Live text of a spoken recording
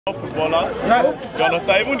Footballers, you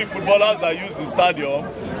understand? Even the footballers that use the stadium,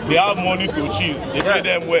 they have money to chill. They pay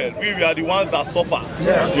them well. We are the ones that suffer.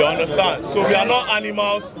 You understand? So we are not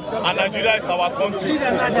animals, and Nigeria is our country. You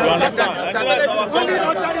understand? Nigeria is our country.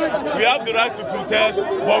 We have the right to protest,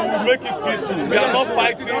 but we will make it peaceful. We are not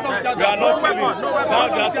fighting. We are not killing. Now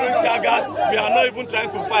they are throwing tear gas. We are not even trying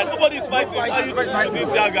to fight. Nobody is fighting. Why are you shooting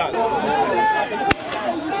tear gas?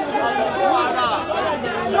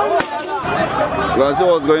 You can see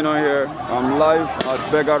what's going on here. I'm live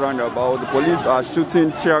at Beggar Roundabout. The police are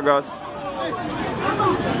shooting tear gas.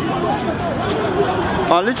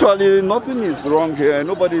 And literally nothing is wrong here.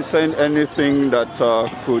 Nobody is saying anything that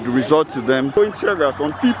could result to them throwing tear gas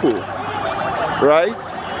on people. Right?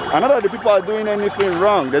 And not that the people are doing anything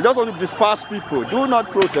wrong. They just want to disperse people. Do not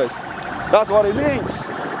protest. That's what it means.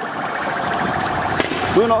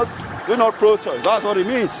 Do not protest. That's what it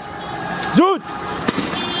means. Dude!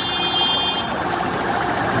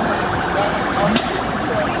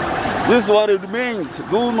 This is what it means.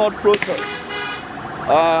 Do not protest.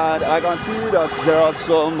 And I can see that there are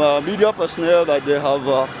some media personnel that they have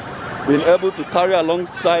been able to carry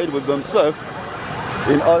alongside with themselves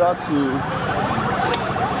in order to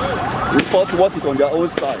report what is on their own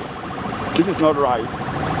side. This is not right.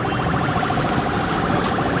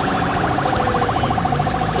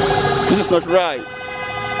 This is not right.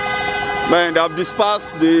 Man, they have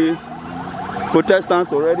dispersed the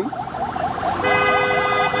protestants already.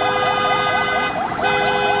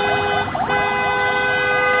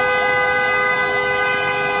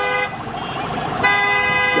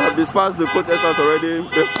 Dispersed the protesters already.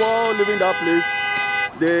 Before leaving that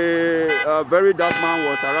place, the very dark man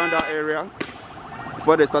was around that area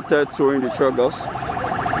before they started throwing the tear gas.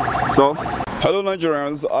 So, hello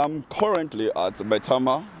Nigerians, I'm currently at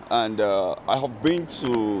Betama, and I have been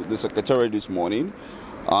to the secretariat this morning,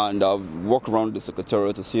 and I've walked around the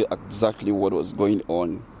secretariat to see exactly what was going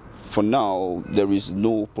on. For now, there is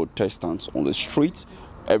no protestants on the street.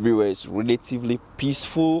 Everywhere is relatively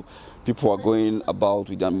peaceful. People are going about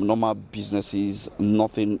with their normal businesses.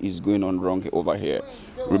 Nothing is going on wrong over here.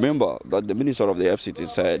 Remember that the minister of the FCT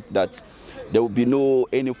said that there will be no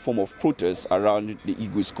any form of protest around the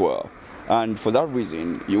Igwe Square. And for that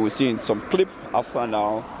reason, you will see in some clip after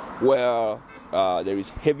now where there is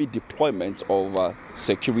heavy deployment of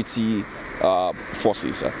security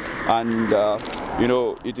forces. And, you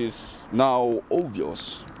know, it is now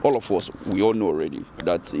obvious. All of us, we all know already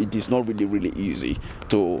that it is not really easy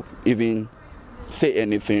to even say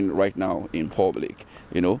anything right now in public,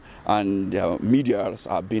 you know, and media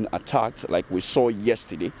are being attacked like we saw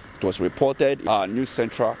yesterday. It was reported News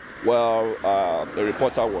Central where a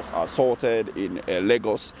reporter was assaulted in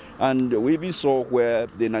Lagos, and we even saw where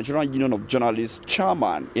the Nigerian Union of Journalists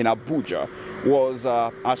chairman in Abuja was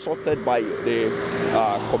assaulted by the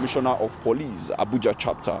Commissioner of Police, Abuja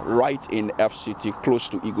chapter, right in FCT, close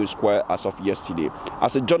to Igwe Square as of yesterday.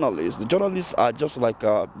 As a journalist, the journalists are just like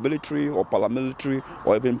military or paramilitary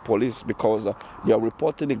or even police, because they are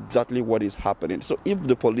reporting exactly what is happening. So if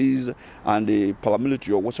the police and the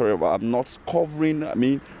paramilitary or whatsoever are not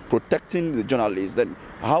covering, protecting the journalists, then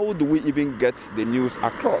how do we even get the news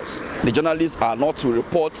across? The journalists are not to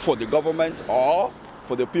report for the government or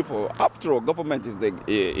for the people. After all, government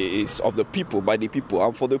is of the people, by the people,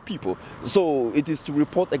 and for the people. So it is to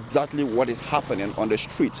report exactly what is happening on the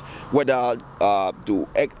streets, whether to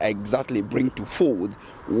exactly bring to fold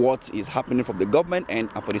what is happening from the government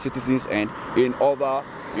and for the citizens, and in order,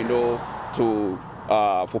 you know, to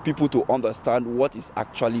for people to understand what is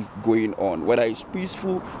actually going on, whether it's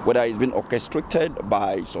peaceful, whether it's been orchestrated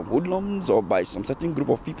by some hoodlums or by some certain group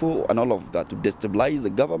of people and all of that to destabilize the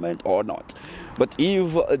government or not. But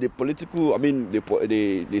if the political,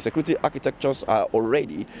 the security architectures are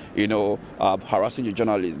already, you know, harassing the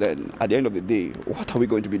journalists, then at the end of the day, what are we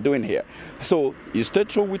going to be doing here? So you stay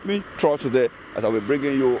tuned with me throughout today as I will bring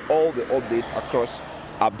you all the updates across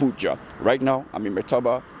Abuja. Right now, I'm in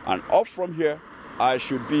Metaba, and off from here, I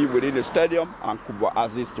should be within the stadium and Kubwa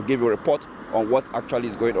Aziz to give you a report on what actually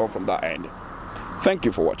is going on from that end. Thank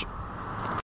you for watching.